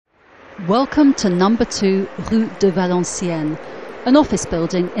Welcome to number 2 Rue de Valenciennes, an office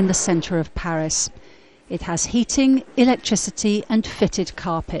building in the centre of Paris. It has heating, electricity and fitted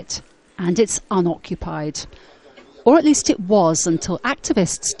carpet, and it's unoccupied. Or at least it was until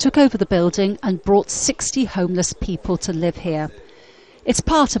activists took over the building and brought 60 homeless people to live here. It's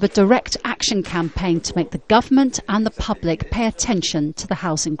part of a direct action campaign to make the government and the public pay attention to the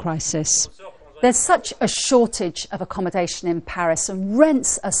housing crisis. There's such a shortage of accommodation in Paris, and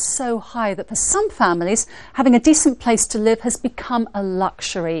rents are so high that for some families, having a decent place to live has become a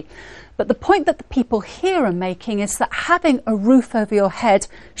luxury. But the point that the people here are making is that having a roof over your head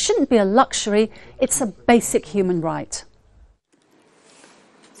shouldn't be a luxury, it's a basic human right.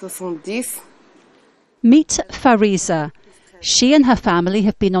 70. Meet Fariza. She and her family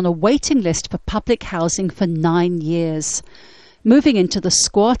have been on a waiting list for public housing for 9 years. Moving into the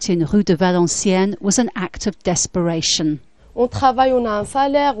squat in Rue de Valenciennes was an act of desperation. We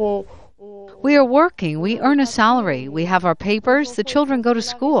are working, we earn a salary, we have our papers, the children go to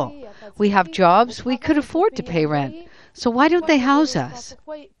school. We have jobs, we could afford to pay rent. So why don't they house us?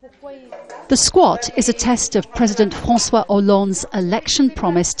 The squat is a test of President Francois Hollande's election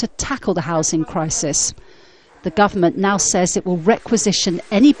promise to tackle the housing crisis. The government now says it will requisition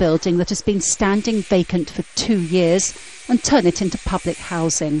any building that has been standing vacant for 2 years and turn it into public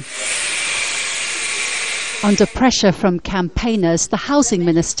housing. Under pressure from campaigners, the housing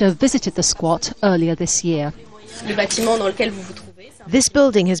minister visited the squat earlier this year. This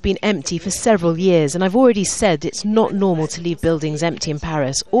building has been empty for several years, and I've already said it's not normal to leave buildings empty in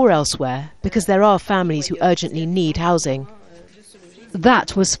Paris or elsewhere because there are families who urgently need housing.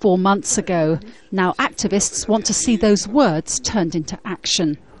 That was 4 months ago. Now activists want to see those words turned into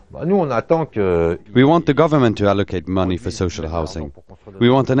action. We want the government to allocate money for social housing. We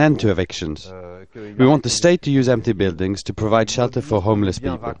want an end to evictions. We want the state to use empty buildings to provide shelter for homeless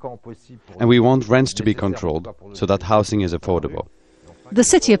people. And we want rents to be controlled so that housing is affordable. The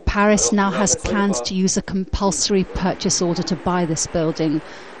city of Paris now has plans to use a compulsory purchase order to buy this building,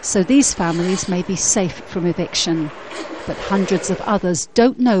 so these families may be safe from eviction. But hundreds of others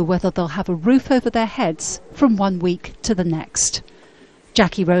don't know whether they'll have a roof over their heads from 1 week to the next.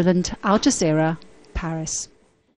 Jacky, Rowland, Jazeera, Paris.